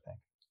 years, I think.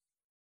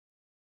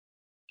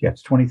 Yeah,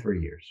 it's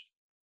 23 years.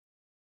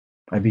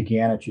 I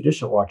began at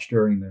Judicial Watch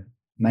during the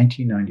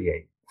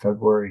 1998.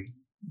 February,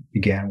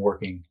 began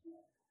working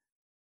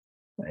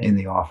in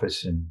the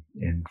office in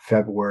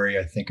February,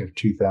 I think, of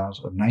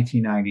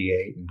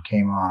 1998, and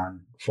came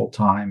on full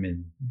time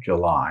in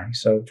July.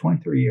 So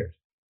 23 years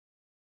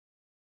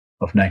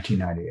of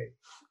 1998.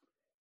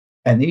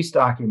 And these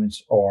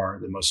documents are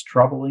the most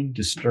troubling,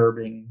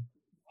 disturbing,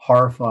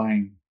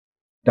 horrifying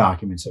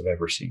documents I've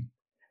ever seen.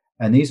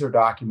 And these are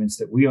documents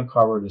that we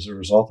uncovered as a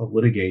result of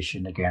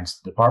litigation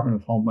against the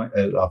Department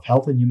of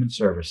Health and Human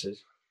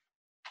Services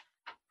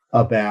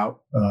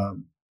about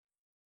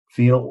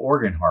fetal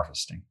organ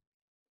harvesting.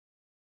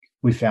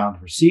 We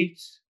found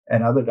receipts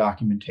and other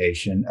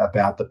documentation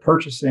about the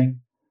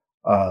purchasing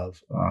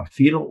of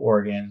fetal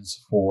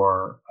organs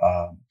for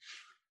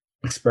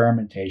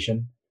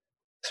experimentation,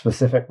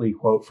 specifically,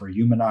 quote, for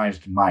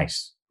humanized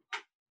mice.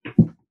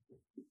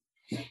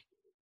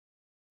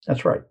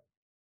 That's right.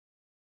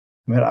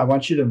 I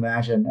want you to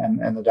imagine,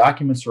 and the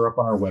documents are up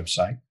on our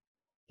website,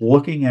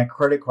 looking at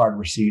credit card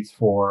receipts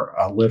for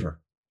a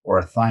liver or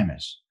a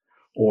thymus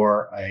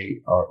or a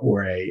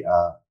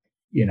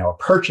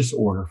purchase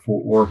order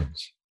for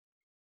organs.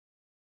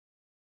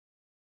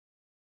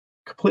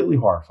 Completely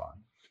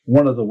horrifying.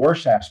 One of the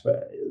worst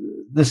aspects,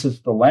 this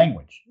is the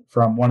language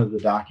from one of the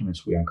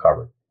documents we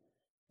uncovered,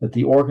 that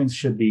the organs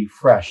should be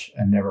fresh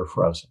and never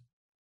frozen.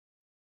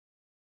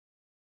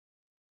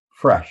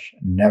 Fresh,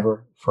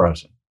 never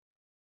frozen.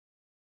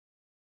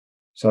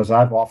 So as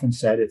I've often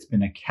said, it's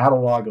been a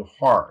catalog of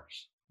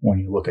horrors when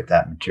you look at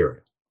that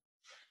material.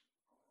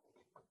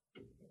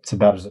 It's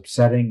about as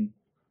upsetting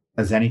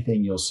as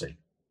anything you'll see.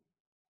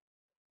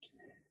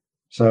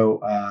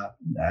 So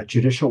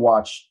Judicial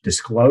Watch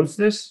disclosed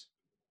this,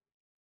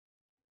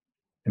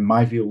 in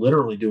my view,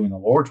 literally doing the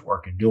Lord's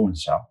work in doing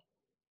so.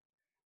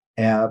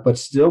 But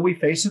still we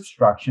face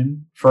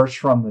obstruction, first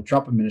from the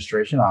Trump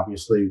administration.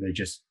 Obviously, they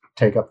just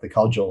take up the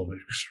cudgel of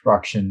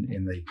obstruction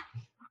in the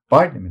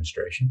Biden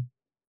administration.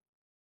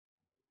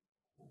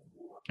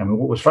 I mean,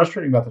 what was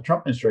frustrating about the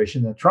Trump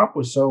administration, that Trump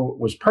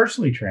was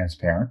personally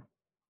transparent.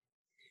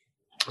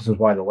 This is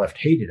why the left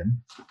hated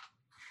him,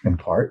 in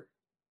part.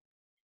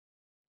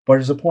 But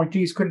his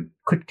appointees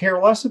could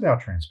care less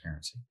about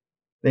transparency.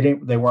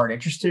 They weren't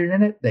interested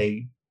in it.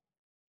 They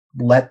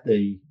let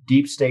the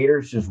deep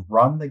staters just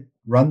run the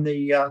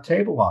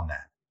table on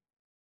that.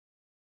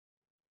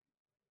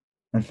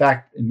 In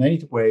fact, in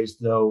many ways,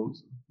 though,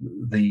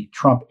 the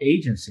Trump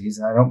agencies,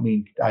 and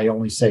I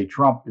only say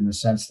Trump in the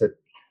sense that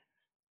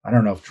I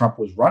don't know if Trump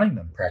was running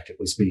them,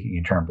 practically speaking,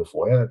 in terms of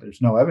FOIA.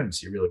 There's no evidence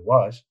he really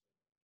was.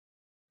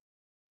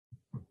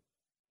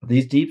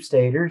 These deep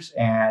staters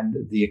and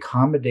the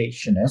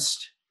accommodationist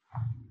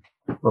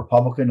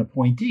Republican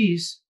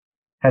appointees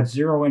had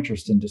zero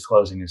interest in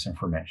disclosing this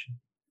information.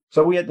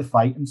 So we had to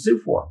fight and sue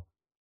for them.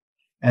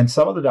 And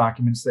some of the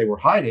documents they were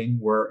hiding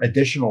were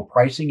additional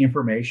pricing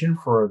information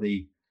for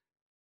the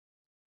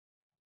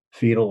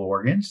fetal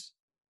organs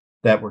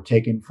that were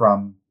taken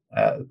from,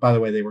 by the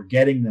way, they were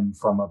getting them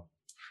from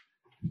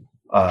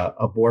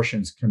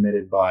abortions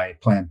committed by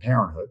Planned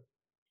Parenthood.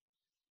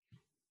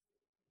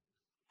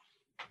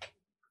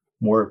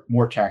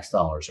 More tax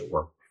dollars at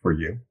work for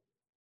you.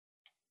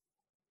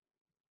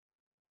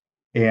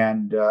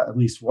 And at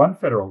least one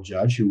federal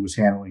judge who was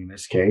handling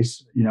this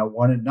case,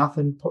 wanted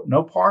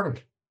no part of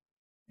it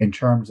in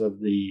terms of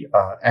the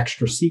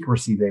extra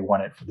secrecy they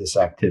wanted for this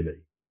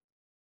activity.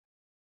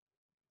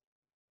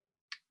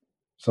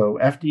 So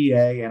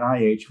FDA,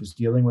 NIH was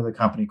dealing with a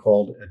company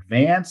called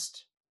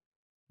Advanced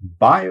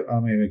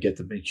I'm going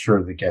to make sure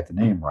to get the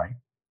name right.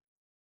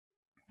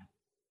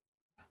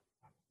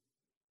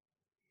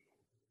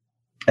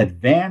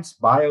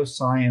 Advanced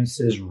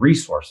Biosciences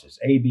Resources,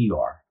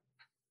 ABR.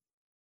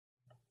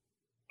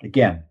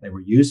 Again, they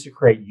were used to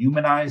create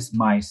humanized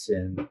mice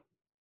in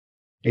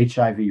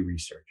HIV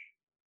research.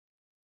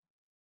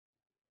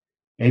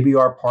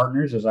 ABR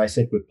partners, as I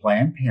said, with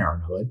Planned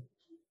Parenthood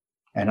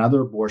and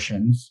other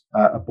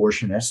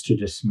abortionists to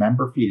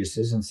dismember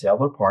fetuses and sell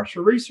their parts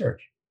for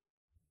research.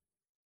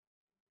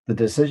 The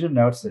decision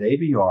notes that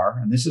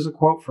ABR, and this is a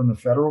quote from the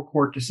federal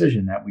court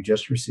decision that we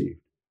just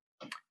received,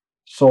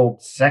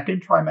 sold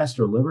second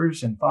trimester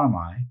livers and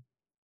thymi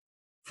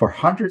for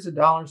hundreds of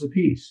dollars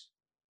apiece,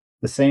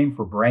 the same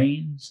for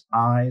brains,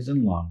 eyes,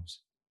 and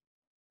lungs.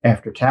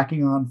 After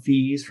tacking on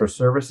fees for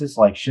services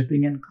like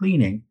shipping and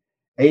cleaning,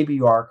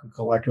 ABR could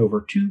collect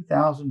over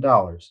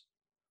 $2,000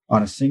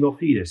 on a single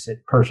fetus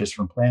it purchased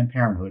from Planned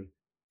Parenthood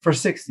for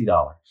 $60.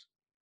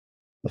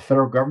 The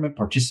federal government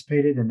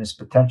participated in this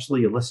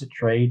potentially illicit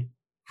trade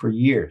for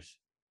years.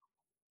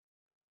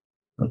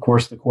 Of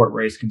course, the court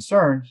raised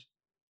concerns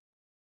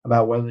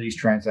about whether these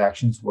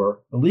transactions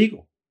were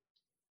illegal.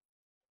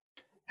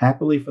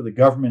 Happily for the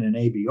government and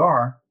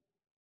ABR,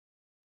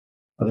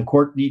 the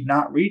court need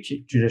not reach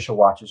Judicial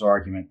Watch's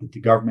argument that the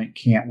government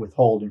can't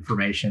withhold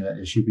information at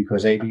issue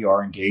because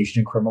ABR engaged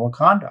in criminal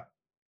conduct.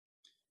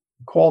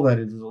 Recall that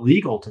it is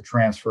illegal to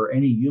transfer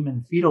any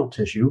human fetal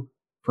tissue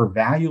for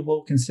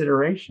valuable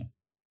consideration.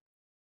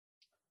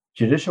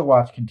 Judicial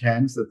Watch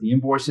contends that the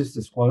invoices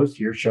disclosed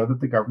here show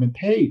that the government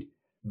paid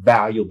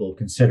valuable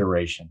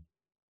consideration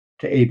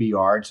to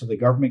ABR, and so the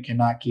government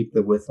cannot keep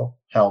the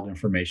withheld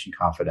information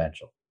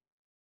confidential.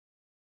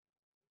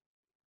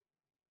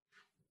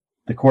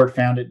 The court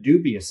found it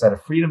dubious that a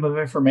Freedom of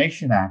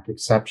Information Act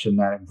exception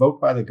that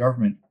invoked by the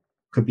government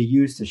could be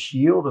used to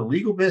shield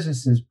illegal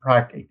businesses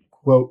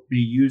quote,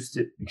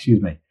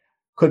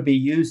 could be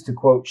used to,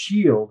 quote,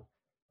 shield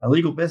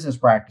illegal business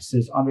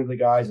practices under the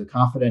guise of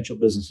confidential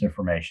business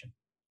information,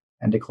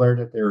 and declared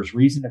that there is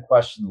reason to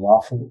question the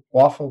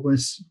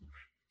lawfulness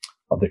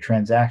of the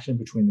transaction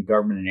between the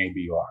government and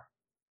ABR.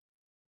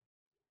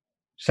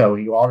 So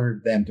he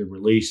ordered them to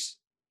release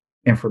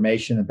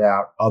information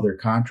about other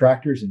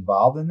contractors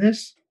involved in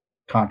this,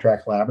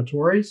 contract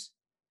laboratories,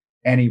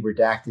 any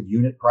redacted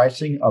unit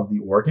pricing of the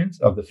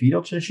organs, of the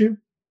fetal tissue,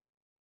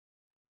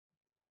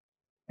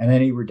 and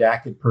any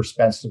redacted per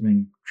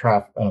specimen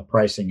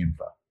pricing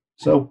info.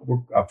 So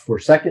we're up for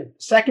second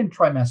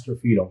trimester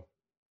fetal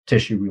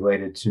tissue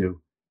related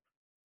to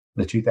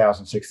the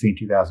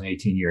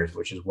 2016-2018 years,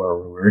 which is where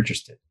we were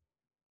interested.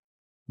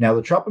 Now,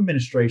 the Trump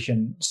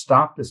administration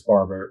stopped this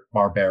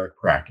barbaric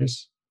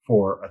practice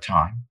for a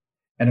time.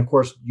 And of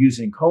course,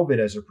 using COVID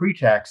as a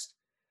pretext,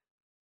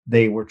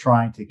 they were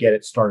trying to get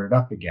it started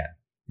up again,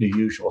 the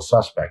usual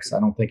suspects. I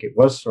don't think it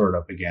was started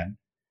up again.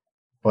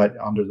 But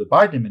under the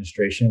Biden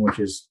administration, which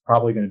is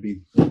probably going to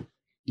be,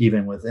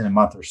 even within a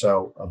month or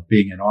so of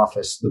being in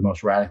office, the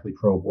most radically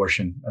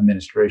pro-abortion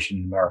administration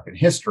in American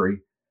history,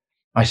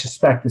 I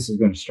suspect this is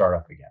going to start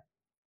up again,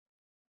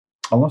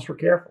 unless we're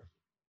careful.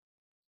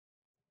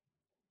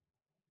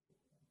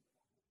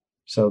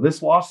 So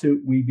this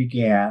lawsuit we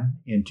began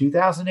in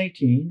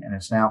 2018, and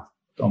it's now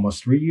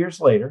almost 3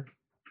 years later,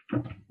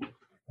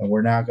 and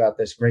we're now got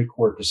this great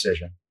court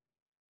decision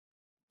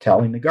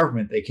telling the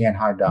government they can't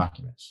hide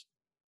documents.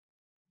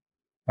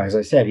 As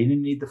I said, he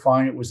didn't need to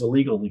find it was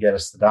illegal to get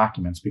us the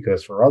documents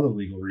because for other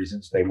legal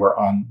reasons they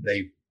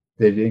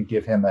didn't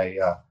give him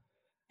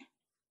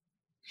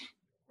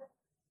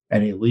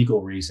any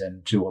legal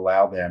reason to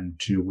allow them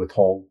to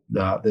withhold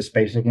this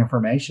basic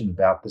information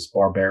about this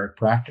barbaric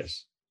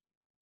practice.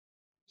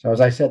 So as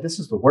I said, this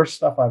is the worst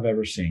stuff I've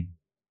ever seen.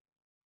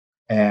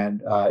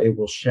 And it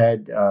will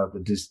shed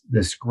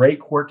this great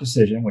court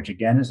decision, which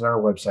again is at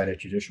our website at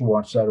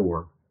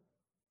judicialwatch.org,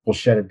 will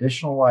shed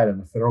additional light on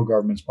the federal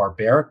government's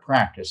barbaric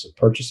practice of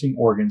purchasing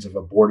organs of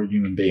aborted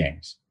human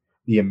beings.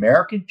 The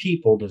American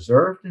people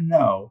deserve to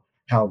know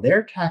how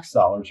their tax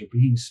dollars are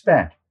being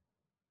spent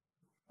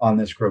on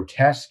this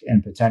grotesque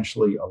and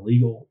potentially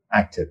illegal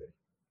activity.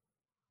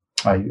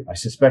 I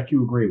suspect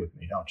you agree with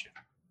me, don't you?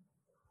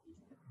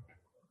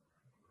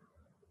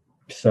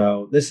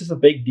 So this is a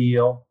big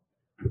deal.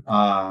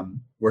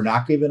 We're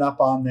not giving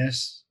up on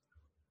this.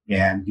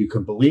 And you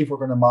can believe we're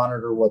going to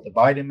monitor what the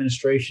Biden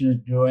administration is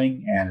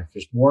doing. And if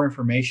there's more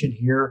information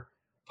here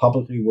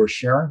publicly worth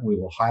sharing, we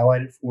will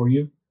highlight it for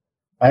you.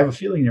 I have a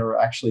feeling there are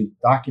actually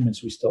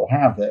documents we still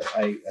have that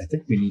I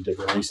think we need to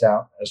release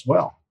out as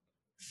well.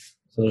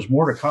 So there's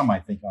more to come, I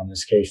think, on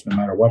this case, no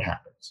matter what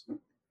happens.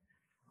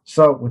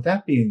 So with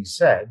that being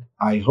said,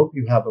 I hope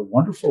you have a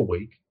wonderful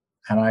week.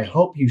 And I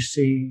hope you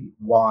see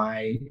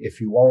why, if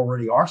you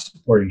already are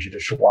supporting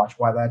Judicial Watch,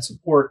 why that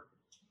support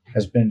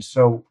has been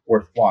so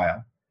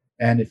worthwhile.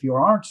 And if you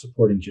aren't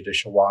supporting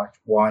Judicial Watch,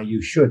 why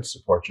you should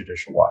support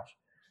Judicial Watch.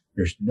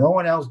 There's no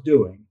one else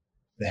doing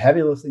the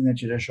heavy lifting that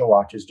Judicial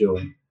Watch is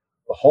doing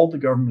to hold the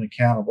government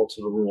accountable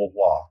to the rule of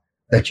law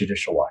that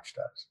Judicial Watch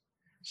does.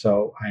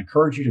 So I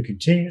encourage you to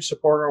continue to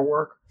support our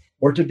work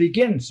or to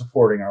begin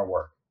supporting our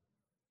work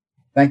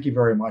Thank you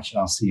very much, and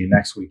I'll see you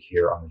next week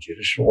here on the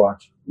Judicial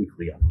Watch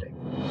Weekly Update.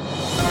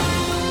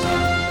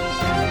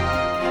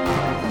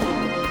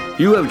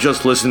 You have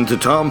just listened to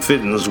Tom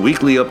Fitton's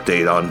Weekly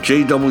Update on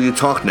JW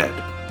TalkNet.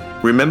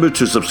 Remember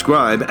to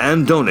subscribe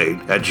and donate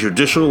at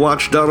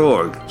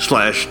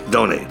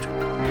judicialwatch.org/donate.